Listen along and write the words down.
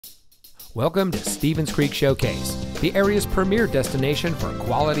Welcome to Stevens Creek Showcase, the area's premier destination for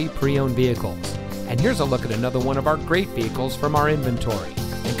quality pre-owned vehicles. And here's a look at another one of our great vehicles from our inventory,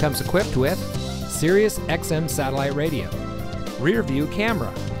 and comes equipped with Sirius XM satellite radio, rear view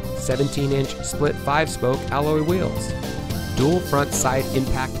camera, 17-inch split 5-spoke alloy wheels, dual front side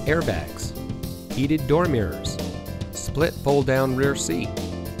impact airbags, heated door mirrors, split fold-down rear seat,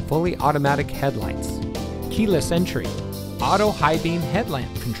 fully automatic headlights, keyless entry, auto high beam headlamp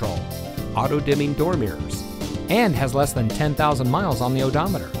control, auto dimming door mirrors, and has less than 10,000 miles on the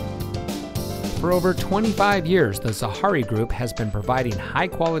odometer. For over 25 years, the Zahari Group has been providing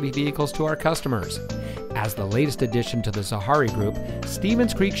high-quality vehicles to our customers. As the latest addition to the Zahari Group,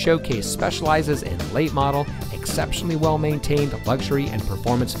 Stevens Creek Showcase specializes in late-model, exceptionally well-maintained luxury and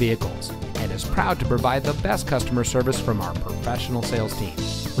performance vehicles, and is proud to provide the best customer service from our professional sales team.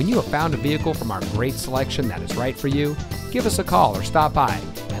 When you have found a vehicle from our great selection that is right for you, give us a call or stop by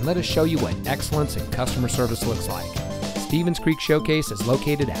and let us show you what excellence in customer service looks like. Stevens Creek Showcase is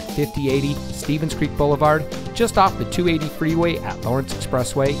located at 5080 Stevens Creek Boulevard, just off the 280 freeway at Lawrence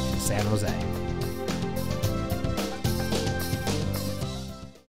Expressway in San Jose.